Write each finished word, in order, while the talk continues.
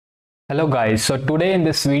Hello guys, so today in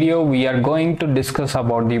this video we are going to discuss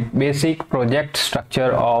about the basic project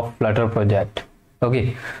structure of Flutter project.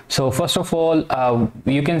 Okay, so first of all,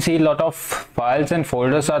 you can see a lot of files and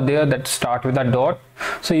folders are there that start with a dot,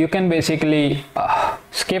 so you can basically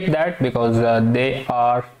skip that because they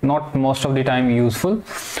are not most of the time useful.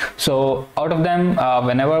 So out of them,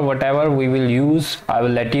 whatever we will use, I will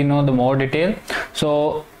let you know the more detail.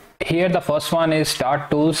 So here the first one is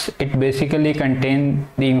start tools. It basically contains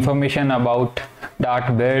the information about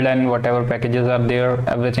Dart build and whatever packages are there,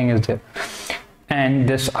 everything is there. And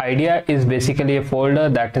this idea is basically a folder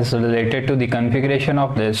that is related to the configuration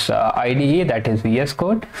of this IDE, that is VS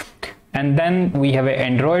Code. And then we have an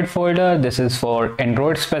Android folder. This is for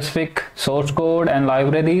Android specific source code and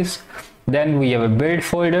libraries. Then we have a build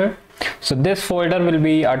folder. So this folder will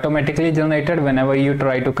be automatically generated whenever you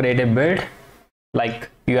try to create a build. Like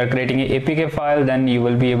you are creating an APK file, then you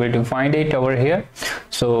will be able to find it over here.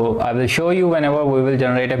 So I will show you whenever we will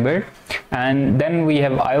generate a build. And then we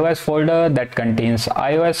have iOS folder that contains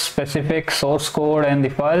iOS specific source code and the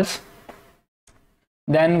files.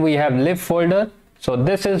 Then we have lib folder. So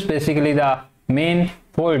this is basically the main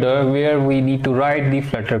folder where we need to write the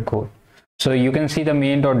Flutter code. So you can see the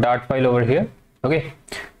main.dart file over here. Okay,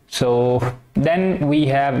 so then we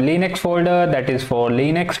have Linux folder that is for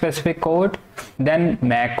Linux specific code. Then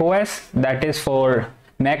macOS, that is for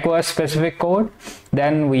macOS specific code.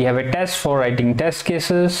 Then we have a test for writing test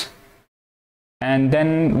cases. And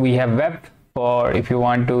then we have web for if you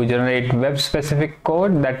want to generate web specific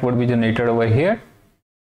code, that would be generated over here.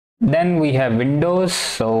 Then we have Windows,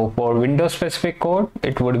 so for Windows specific code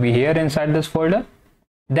it would be here inside this folder.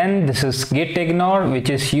 Then this is git ignore, which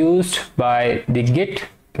is used by the git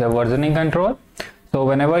versioning control. So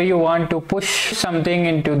whenever you want to push something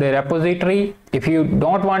into the repository, if you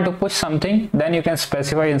don't want to push something, then you can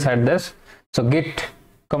specify inside this. So git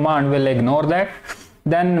command will ignore that.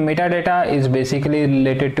 Then metadata is basically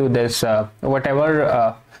related to this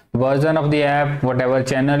whatever version of the app, whatever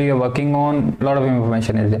channel you're working on, a lot of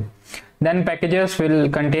information is there. Then packages will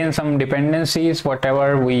contain some dependencies,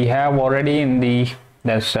 whatever we have already in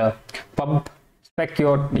this pub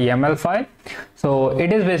spec.yaml file. So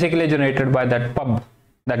it is basically generated by that pub,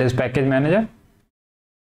 that is package manager.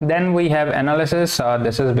 Then we have analysis.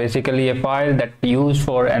 This is basically a file that used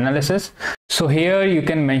for analysis. So here you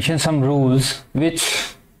can mention some rules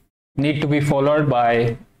which need to be followed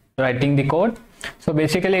by writing the code. So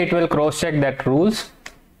basically it will cross check that rules.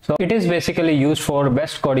 So it is basically used for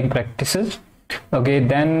best coding practices. Okay,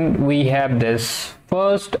 then we have this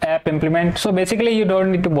first app implement. So basically you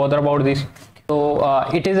don't need to bother about this. So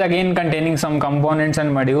it is again containing some components and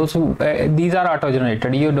modules. These are auto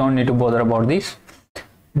generated, you don't need to bother about these.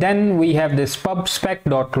 Then we have this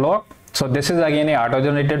pubspec.log. so this is again a auto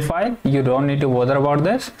generated file, you don't need to bother about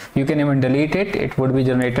this. You can even delete it, it would be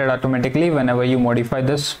generated automatically whenever you modify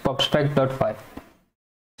this pubspec.file.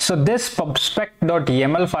 So this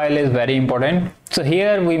pubspec.yaml file is very important. So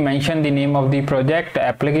here we mention the name of the project,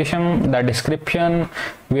 application, the description,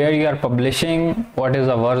 where you are publishing, what is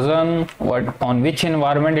the version, on which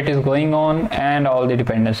environment it is going on, and all the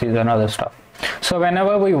dependencies and other stuff. So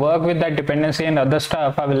whenever we work with that dependency and other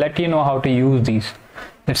stuff, I will let you know how to use these.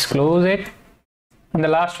 Let's close it. And the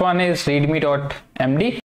last one is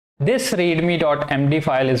readme.md. This readme.md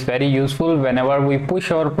file is very useful whenever we push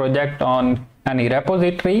our project on any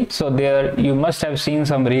repository. So there you must have seen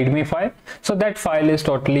some readme file. So that file is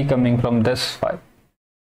totally coming from this file.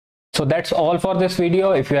 So that's all for this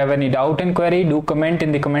video. If you have any doubt and query, do comment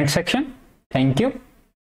in the comment section. Thank you.